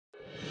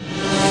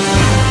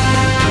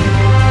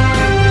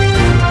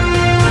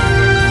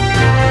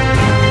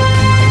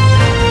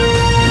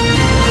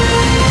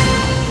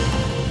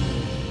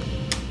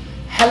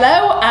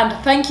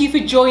thank you for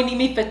joining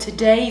me for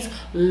today's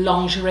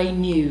lingerie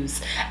news.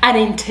 And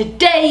in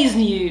today's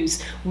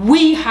news,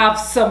 we have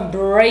some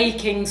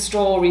breaking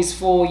stories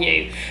for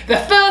you. The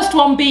first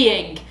one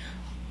being,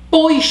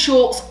 boy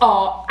shorts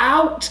are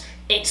out.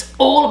 It's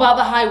all about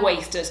the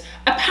high-waisters.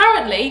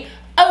 Apparently,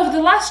 over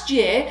the last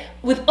year,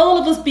 with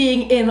all of us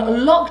being in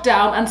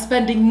lockdown and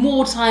spending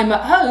more time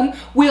at home,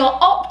 we are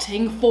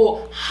opting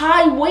for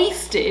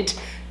high-waisted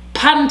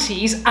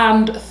panties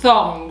and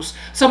thongs.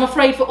 So I'm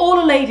afraid for all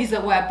the ladies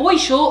that wear boy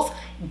shorts,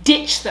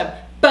 ditch them,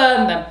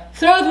 burn them,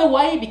 throw them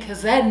away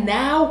because they're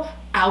now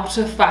out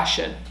of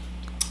fashion.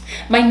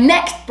 My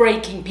next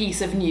breaking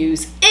piece of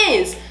news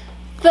is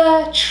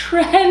the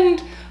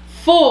trend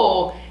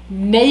for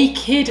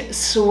naked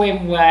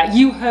swimwear.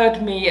 You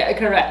heard me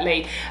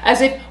correctly.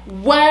 As if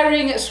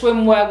wearing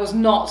swimwear was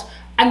not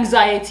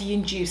anxiety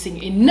inducing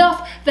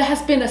enough, there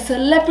has been a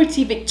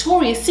celebrity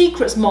Victoria's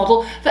Secrets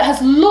model that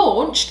has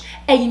launched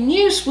a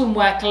new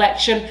swimwear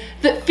collection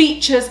that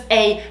features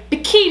a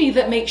bikini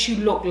that makes you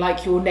look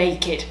like you're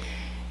naked.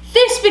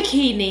 This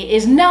bikini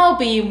is now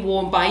being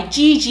worn by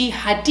Gigi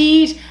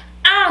Hadid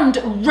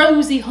and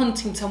Rosie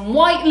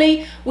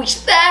Huntington-Whiteley,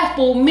 which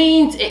therefore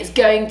means it's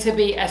going to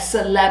be a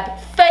celeb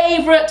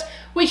favourite,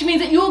 which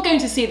means that you're going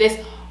to see this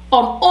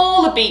on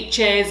all the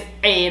beaches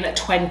in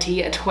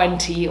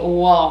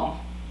 2021.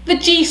 The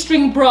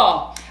G-string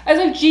bra. As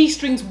though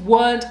G-strings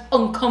weren't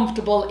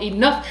uncomfortable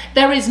enough,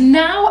 there is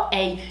now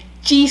a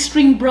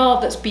G-string bra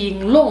that's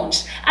being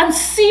launched and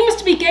seems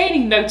to be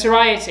gaining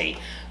notoriety.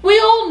 We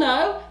all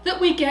know that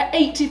we get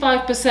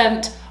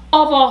 85%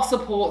 of our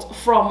support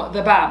from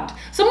the band.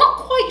 So I'm not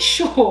quite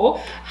sure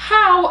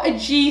how a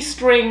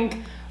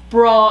G-string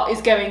bra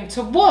is going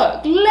to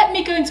work. Let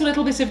me go into a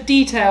little bit of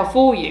detail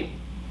for you.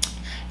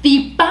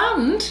 The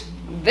band,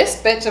 this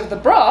bit of the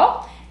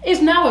bra, is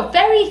now a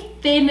very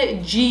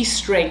thin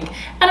G-string,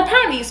 and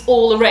apparently it's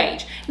all the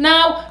rage.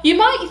 Now, you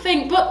might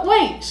think, but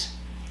wait,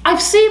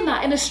 I've seen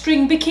that in a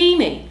string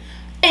bikini.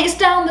 It's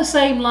down the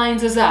same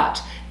lines as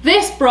that.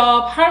 This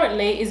bra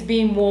apparently is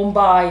being worn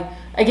by,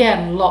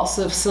 again, lots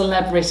of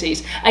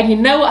celebrities. And you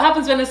know what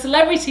happens when a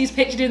celebrity is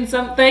pictured in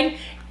something?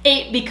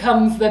 It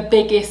becomes the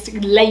biggest,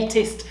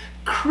 latest,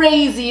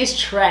 craziest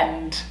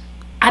trend.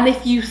 And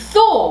if you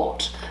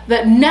thought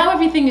that now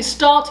everything is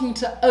starting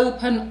to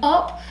open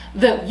up,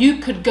 that you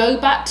could go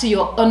back to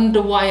your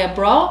underwire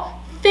bra,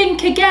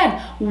 think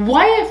again.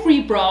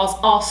 Wire-free bras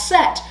are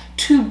set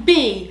to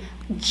be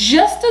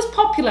just as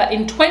popular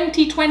in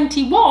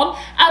 2021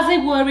 as they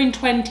were in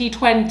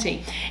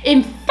 2020.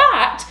 In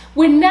fact,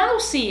 we're now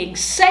seeing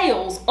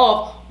sales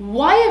of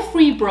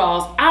wire-free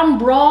bras and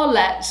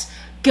bralettes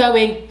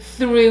going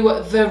through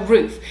the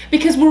roof,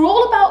 because we're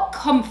all about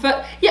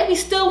comfort, yet we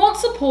still want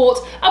support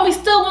and we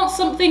still want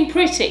something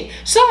pretty.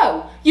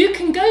 So you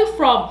can go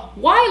from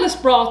wireless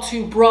bra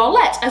to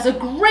bralette as a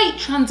great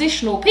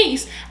transitional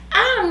piece,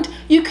 and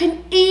you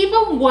can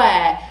even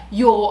wear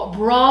your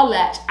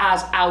bralette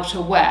as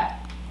outerwear.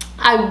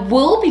 I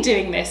will be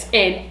doing this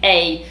in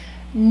a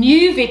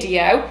new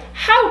video,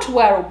 how to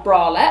wear a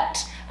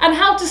bralette and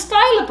how to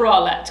style a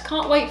bralette.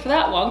 Can't wait for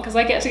that one because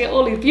I get to get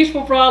all these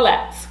beautiful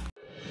bralettes.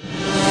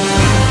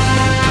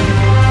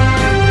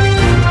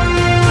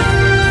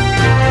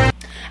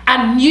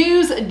 And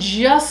news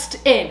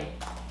just in.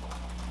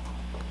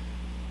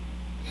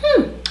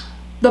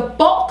 The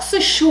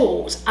boxer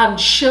short and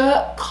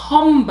shirt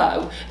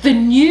combo, the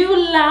new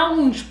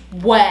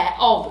loungewear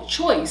of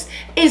choice,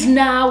 is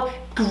now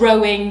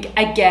growing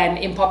again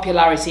in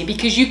popularity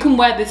because you can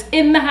wear this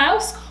in the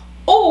house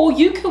or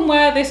you can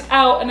wear this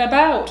out and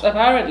about,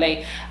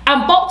 apparently.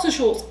 And boxer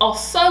shorts are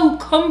so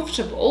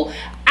comfortable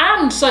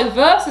and so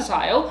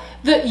versatile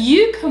that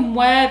you can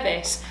wear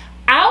this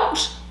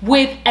out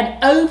with an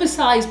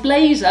oversized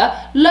blazer,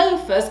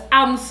 loafers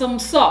and some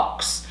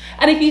socks.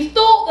 And if you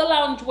thought the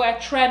loungewear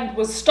trend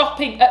was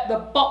stopping at the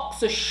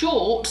boxer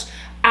short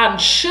and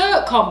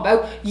shirt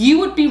combo, you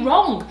would be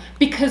wrong,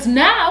 because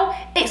now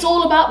it's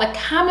all about the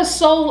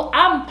camisole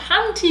and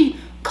panty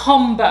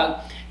combo.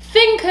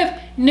 Think of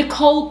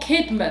Nicole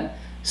Kidman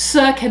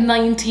circa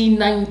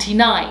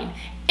 1999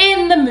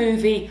 in the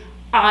movie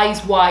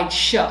Eyes Wide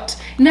Shut.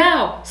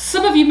 Now,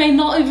 some of you may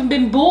not even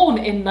been born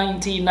in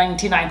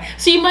 1999,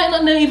 so you might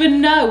not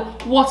even know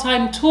what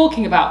I'm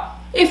talking about.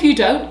 If you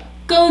don't,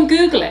 go and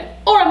Google it,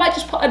 or I might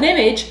just put an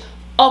image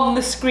on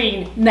the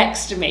screen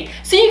next to me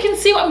so you can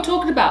see what I'm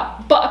talking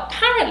about. But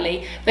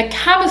apparently the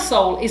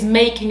camisole is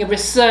making a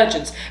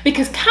resurgence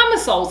because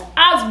camisoles,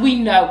 as we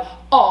know,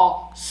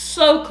 are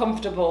so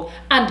comfortable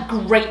and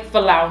great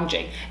for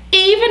lounging.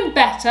 Even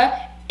better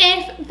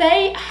if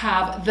they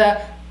have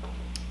the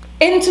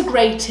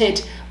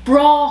integrated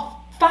bra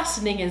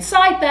fastening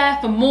inside there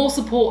for more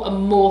support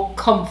and more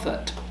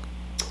comfort.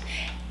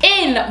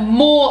 In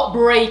more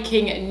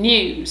breaking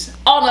news,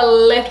 on a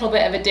little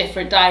bit of a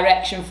different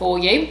direction for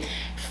you,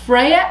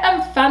 Freya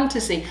and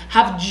Fantasie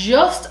have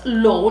just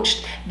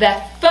launched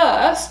their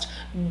first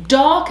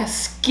darker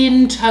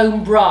skin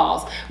tone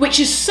bras, which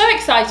is so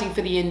exciting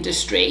for the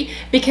industry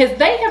because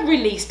they have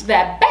released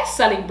their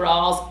best-selling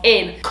bras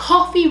in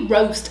coffee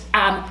roast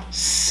and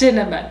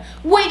cinnamon,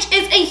 which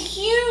is a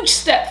huge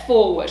step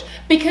forward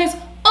because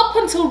up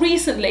until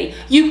recently,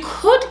 you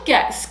could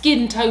get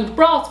skin-toned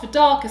bras for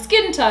darker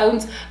skin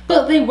tones,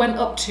 but they went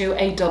up to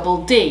a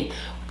double D.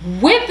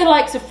 With the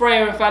likes of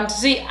Freya and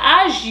Fantasie,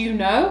 as you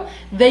know,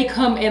 they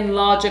come in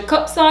larger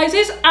cup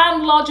sizes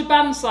and larger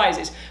band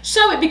sizes,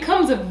 so it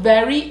becomes a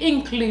very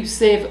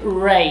inclusive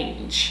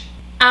range.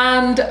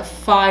 And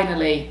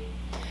finally,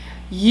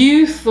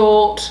 you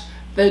thought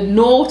the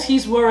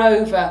noughties were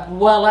over.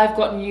 Well, I've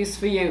got news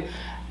for you.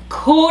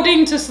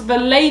 According to the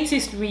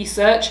latest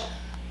research,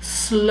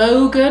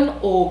 slogan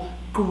or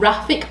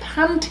graphic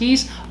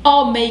panties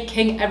are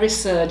making a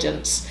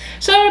resurgence.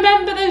 So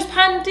remember those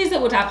panties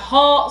that would have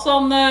hearts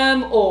on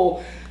them,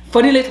 or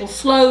funny little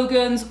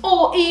slogans,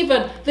 or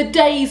even the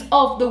days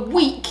of the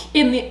week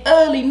in the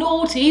early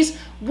noughties?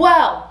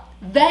 Well,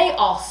 they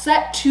are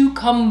set to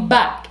come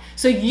back.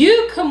 So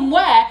you can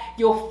wear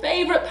your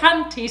favourite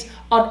panties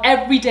on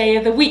every day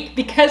of the week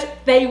because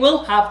they will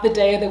have the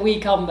day of the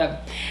week on them.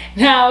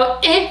 Now,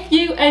 if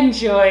you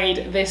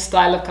enjoyed this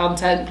style of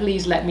content,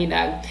 please let me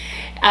know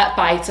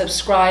by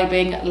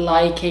subscribing,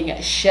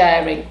 liking,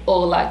 sharing,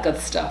 all that good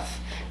stuff.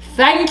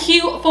 Thank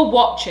you for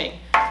watching,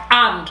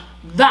 and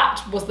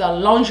that was the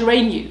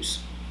lingerie news.